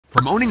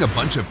From owning a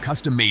bunch of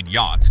custom-made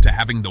yachts to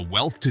having the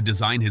wealth to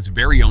design his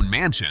very own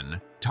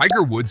mansion,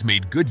 Tiger Woods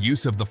made good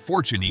use of the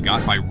fortune he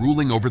got by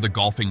ruling over the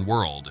golfing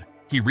world.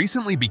 He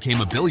recently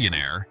became a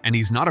billionaire, and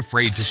he's not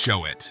afraid to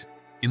show it.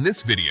 In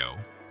this video,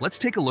 let's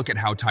take a look at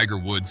how Tiger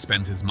Woods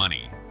spends his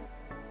money.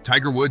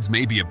 Tiger Woods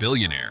may be a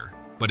billionaire,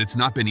 but it's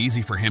not been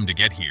easy for him to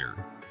get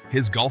here.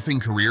 His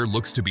golfing career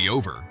looks to be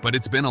over, but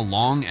it's been a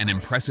long and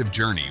impressive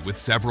journey with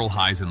several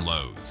highs and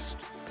lows.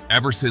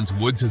 Ever since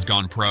Woods has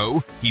gone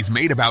pro, he's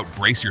made about,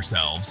 brace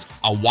yourselves,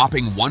 a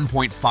whopping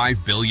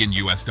 $1.5 billion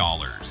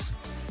US.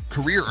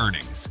 Career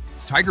earnings.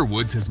 Tiger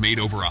Woods has made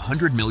over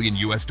 $100 million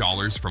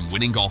US from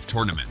winning golf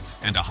tournaments,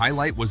 and a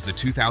highlight was the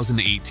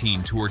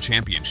 2018 Tour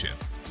Championship,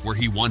 where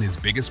he won his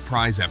biggest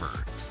prize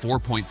ever,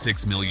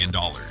 $4.6 million.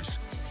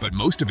 But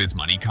most of his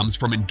money comes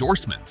from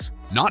endorsements,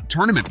 not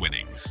tournament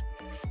winnings.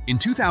 In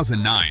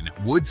 2009,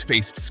 Woods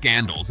faced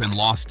scandals and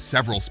lost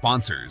several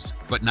sponsors,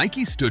 but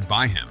Nike stood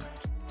by him.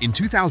 In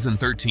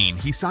 2013,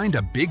 he signed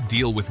a big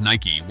deal with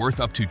Nike worth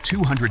up to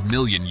 $200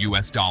 million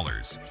US.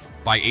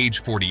 By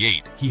age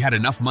 48, he had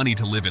enough money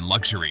to live in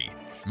luxury.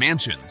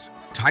 Mansions.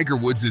 Tiger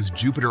Woods'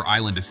 Jupiter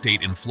Island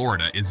estate in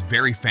Florida is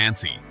very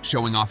fancy,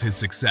 showing off his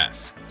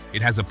success.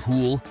 It has a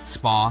pool,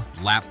 spa,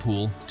 lap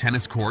pool,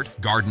 tennis court,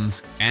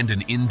 gardens, and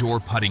an indoor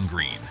putting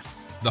green.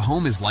 The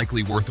home is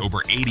likely worth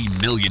over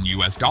 $80 million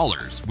US,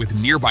 with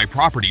nearby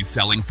properties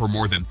selling for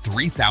more than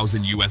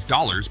 $3,000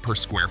 US per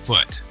square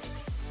foot.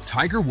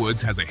 Tiger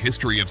Woods has a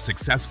history of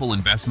successful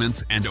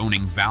investments and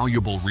owning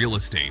valuable real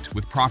estate,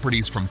 with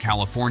properties from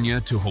California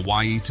to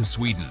Hawaii to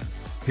Sweden.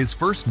 His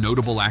first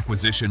notable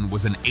acquisition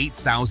was an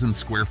 8,000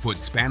 square foot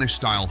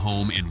Spanish-style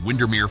home in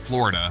Windermere,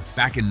 Florida,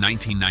 back in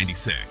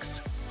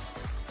 1996.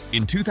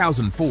 In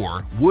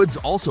 2004, Woods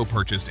also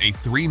purchased a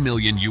 $3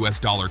 million US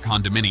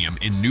condominium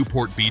in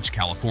Newport Beach,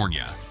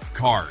 California.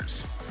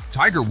 Cars.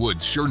 Tiger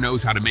Woods sure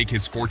knows how to make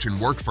his fortune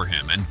work for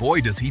him, and boy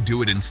does he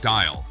do it in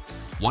style.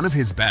 One of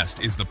his best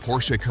is the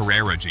Porsche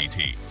Carrera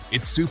GT.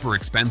 It's super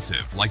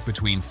expensive, like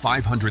between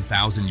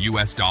 $500,000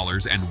 US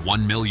and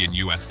 $1 million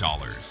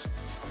US.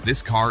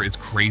 This car is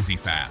crazy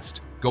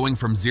fast, going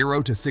from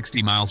 0 to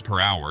 60 miles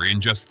per hour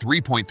in just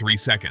 3.3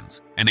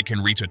 seconds, and it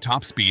can reach a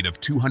top speed of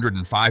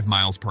 205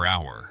 miles per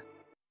hour.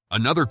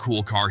 Another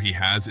cool car he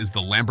has is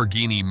the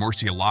Lamborghini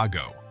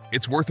Murcielago.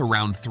 It's worth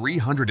around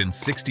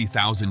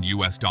 $360,000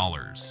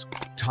 US.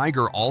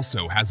 Tiger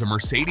also has a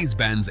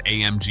Mercedes-Benz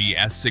AMG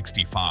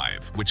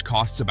S65, which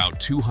costs about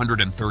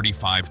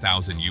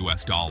 $235,000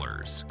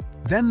 US.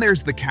 Then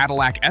there's the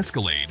Cadillac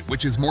Escalade,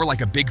 which is more like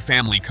a big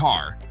family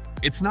car.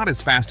 It's not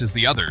as fast as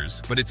the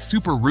others, but it's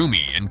super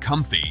roomy and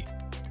comfy.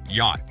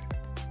 Yacht.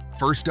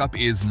 First up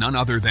is none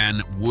other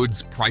than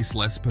Woods'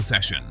 priceless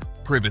possession,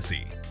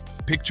 Privacy.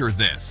 Picture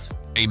this.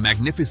 A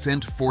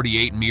magnificent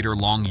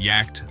 48-meter-long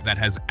yacht that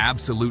has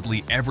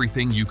absolutely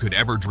everything you could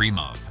ever dream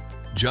of.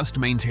 Just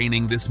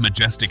maintaining this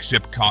majestic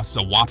ship costs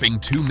a whopping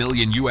 $2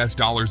 million US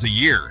a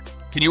year.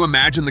 Can you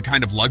imagine the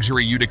kind of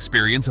luxury you'd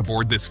experience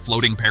aboard this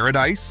floating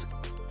paradise?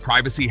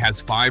 Privacy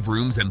has 5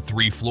 rooms and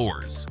 3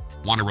 floors.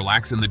 Want to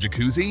relax in the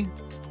jacuzzi?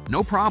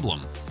 No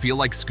problem. Feel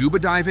like scuba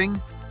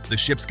diving? The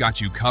ship's got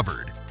you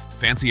covered.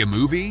 Fancy a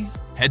movie?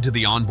 Head to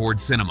the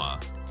onboard cinema.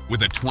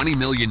 With a $20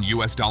 million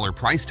US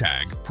price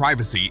tag,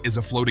 Privacy is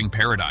a floating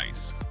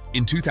paradise.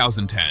 In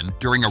 2010,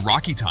 during a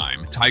rocky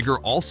time, Tiger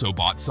also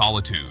bought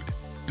Solitude.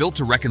 Built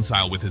to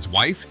reconcile with his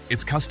wife,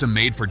 it's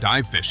custom-made for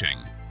dive fishing.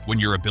 When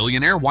you're a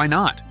billionaire, why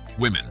not?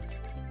 Women.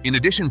 In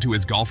addition to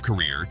his golf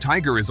career,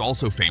 Tiger is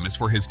also famous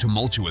for his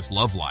tumultuous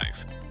love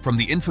life. From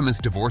the infamous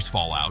divorce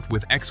fallout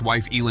with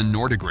ex-wife Elin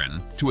Nordegren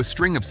to a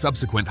string of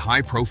subsequent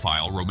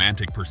high-profile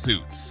romantic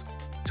pursuits.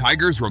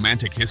 Tiger's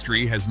romantic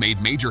history has made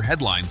major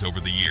headlines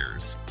over the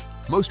years.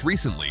 Most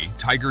recently,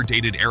 Tiger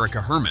dated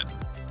Erica Herman,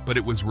 but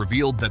it was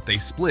revealed that they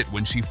split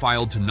when she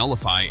filed to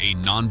nullify a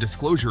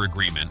non-disclosure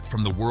agreement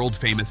from the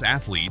world-famous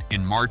athlete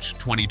in March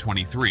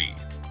 2023.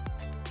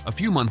 A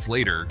few months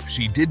later,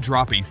 she did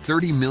drop a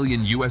 $30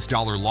 million US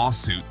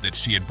lawsuit that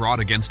she had brought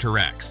against her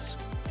ex.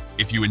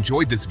 If you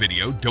enjoyed this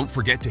video, don't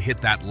forget to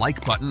hit that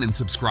like button and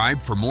subscribe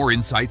for more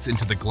insights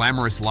into the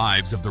glamorous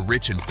lives of the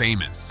rich and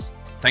famous.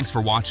 Thanks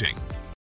for watching.